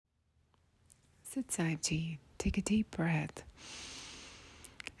Sit Saipji. Take a deep breath.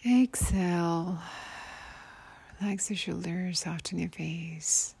 Exhale. Relax your shoulders, soften your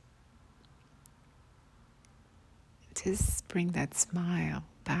face. Just bring that smile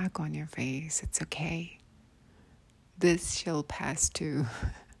back on your face. It's okay. This shall pass too.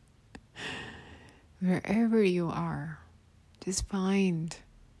 Wherever you are, just find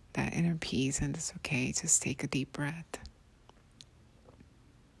that inner peace, and it's okay. Just take a deep breath.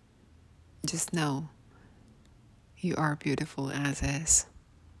 Just know you are beautiful as is.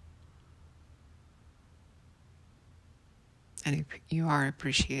 And you are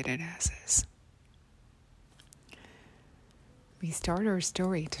appreciated as is. We start our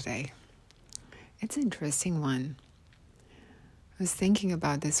story today. It's an interesting one. I was thinking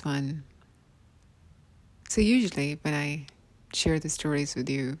about this one. So usually when I share the stories with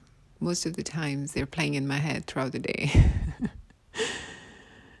you, most of the times they're playing in my head throughout the day.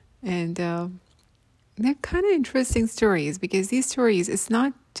 And they're kind of interesting stories because these stories, it's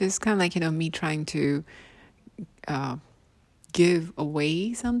not just kind of like, me trying to give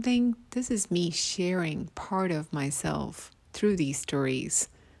away something. This is me sharing part of myself through these stories.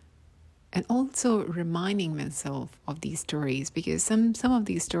 And also reminding myself of these stories because some of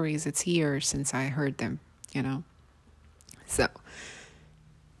these stories, it's years since I heard them, So,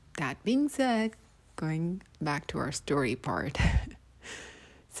 that being said, going back to our story part.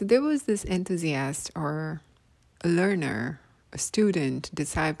 So there was this enthusiast or a learner, a student,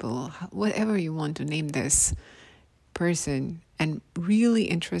 disciple, whatever you want to name this person, and really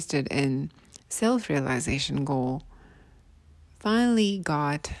interested in self-realization goal, finally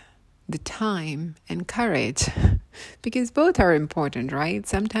got the time and courage, because both are important, right?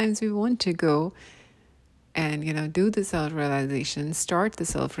 Sometimes we want to go and, do the self-realization, start the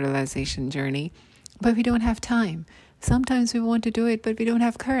self-realization journey, but we don't have time. Sometimes we want to do it, but we don't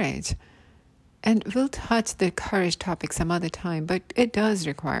have courage. And we'll touch the courage topic some other time, but it does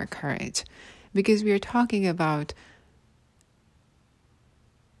require courage because we are talking about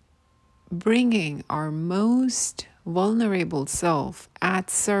bringing our most vulnerable self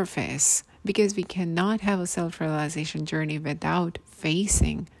at surface, because we cannot have a self-realization journey without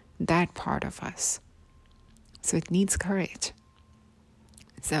facing that part of us. So it needs courage.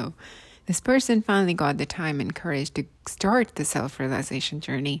 So this person finally got the time and courage to start the self-realization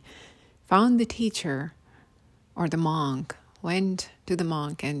journey, found the teacher or the monk, went to the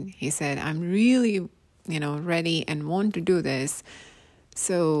monk and he said, I'm really, ready and want to do this.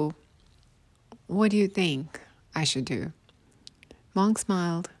 So what do you think I should do? Monk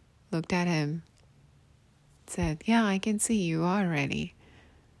smiled, looked at him, said, yeah, I can see you are ready.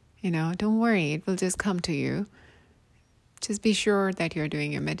 Don't worry, it will just come to you. Just be sure that you're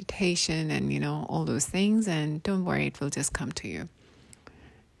doing your meditation and, all those things. And don't worry, it will just come to you.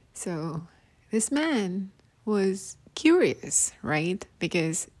 So this man was curious, right?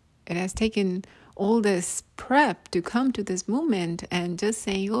 Because it has taken all this prep to come to this moment, and just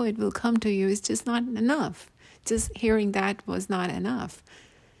saying, oh, it will come to you is just not enough. Just hearing that was not enough.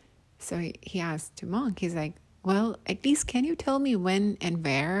 So he asked the monk, he's like, well, at least can you tell me when and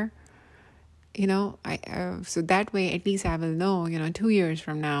where? So that way at least I will know, 2 years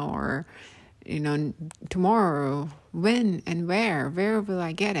from now or, tomorrow, when and where will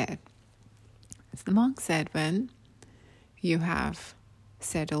I get it? As the monk said, when you have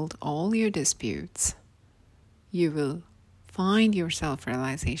settled all your disputes, you will find your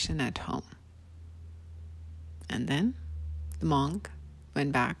self-realization at home. And then the monk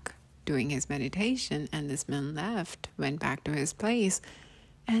went back doing his meditation, and this man left, went back to his place.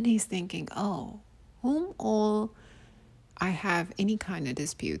 And he's thinking, whom all I have any kind of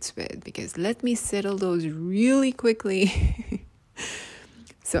disputes with, because let me settle those really quickly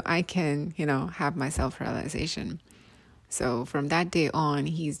so I can, have my self-realization. So from that day on,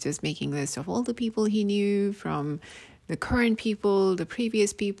 he's just making a list of all the people he knew, from the current people, the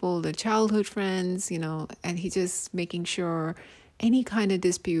previous people, the childhood friends, and he's just making sure any kind of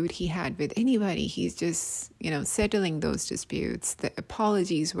dispute he had with anybody, he's just, settling those disputes. The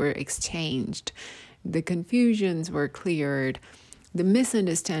apologies were exchanged. The confusions were cleared. The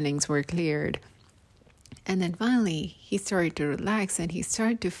misunderstandings were cleared. And then finally, he started to relax and he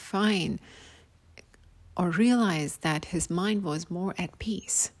started to find or realize that his mind was more at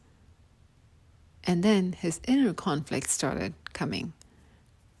peace. And then his inner conflict started coming,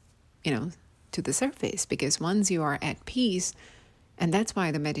 to the surface, because once you are at peace, and that's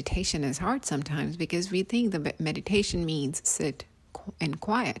why the meditation is hard sometimes, because we think the meditation means sit in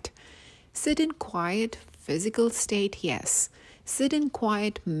quiet. Sit in quiet physical state, yes. Sit in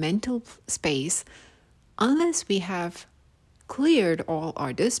quiet mental space. Unless we have cleared all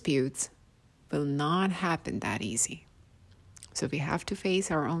our disputes, will not happen that easy. So we have to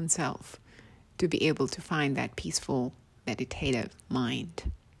face our own self to be able to find that peaceful, meditative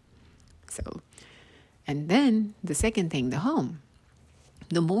mind. So, and then the second thing, the home.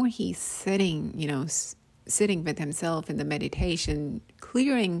 The more he's sitting with himself in the meditation,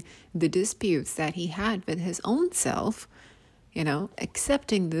 clearing the disputes that he had with his own self,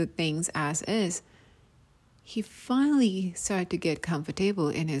 accepting the things as is, he finally started to get comfortable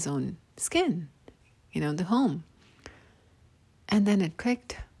in his own skin, the home. And then it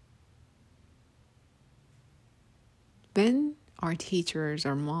clicked. When our teachers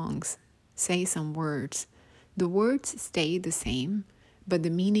or monks say some words, the words stay the same, but the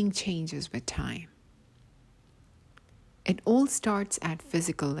meaning changes with time. It all starts at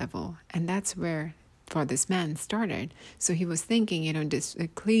physical level, and that's where for this man started. So he was thinking,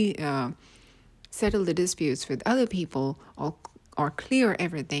 settle the disputes with other people or clear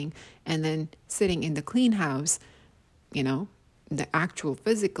everything, and then sitting in the clean house, the actual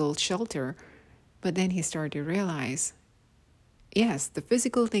physical shelter. But then he started to realize, yes, the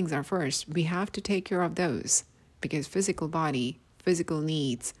physical things are first. We have to take care of those because physical body, physical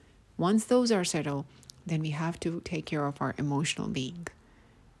needs, once those are settled, then we have to take care of our emotional being.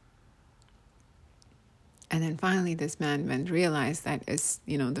 And then finally this man realized that it's,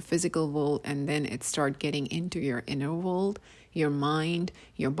 the physical world, and then it start getting into your inner world, your mind,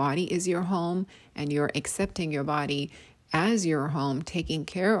 your body is your home, and you're accepting your body as your home, taking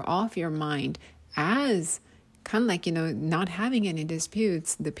care of your mind as kind of like, not having any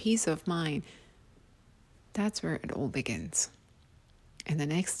disputes, the peace of mind. That's where it all begins. And the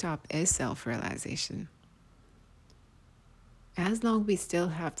next stop is self-realization. As long as we still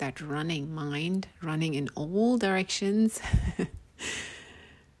have that running mind, running in all directions,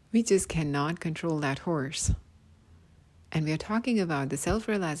 we just cannot control that horse. And we are talking about the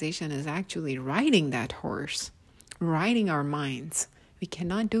self-realization is actually riding that horse, riding our minds. We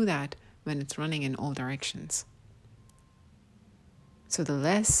cannot do that when it's running in all directions. So the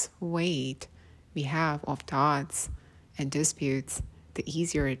less weight we have of thoughts and disputes, the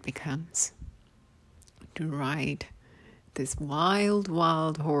easier it becomes to ride this wild,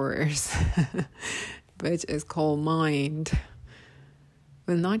 wild horse, which is called mind.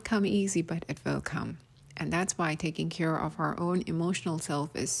 Will not come easy, but it will come. And that's why taking care of our own emotional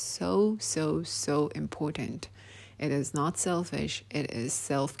self is so, so, so important. It is not selfish, it is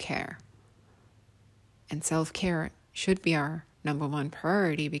self-care. And self-care should be our number one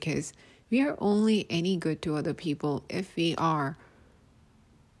priority, because we are only any good to other people if we are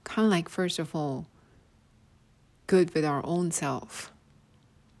kind of like, first of all, good with our own self.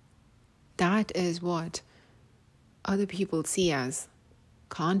 That is what other people see as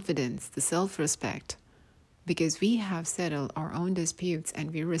confidence, the self-respect, because we have settled our own disputes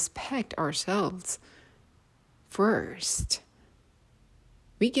and we respect ourselves first.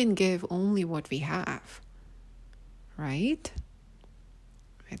 We can give only what we have, right?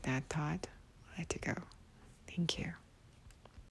 With that thought, I'll let you go. Thank you.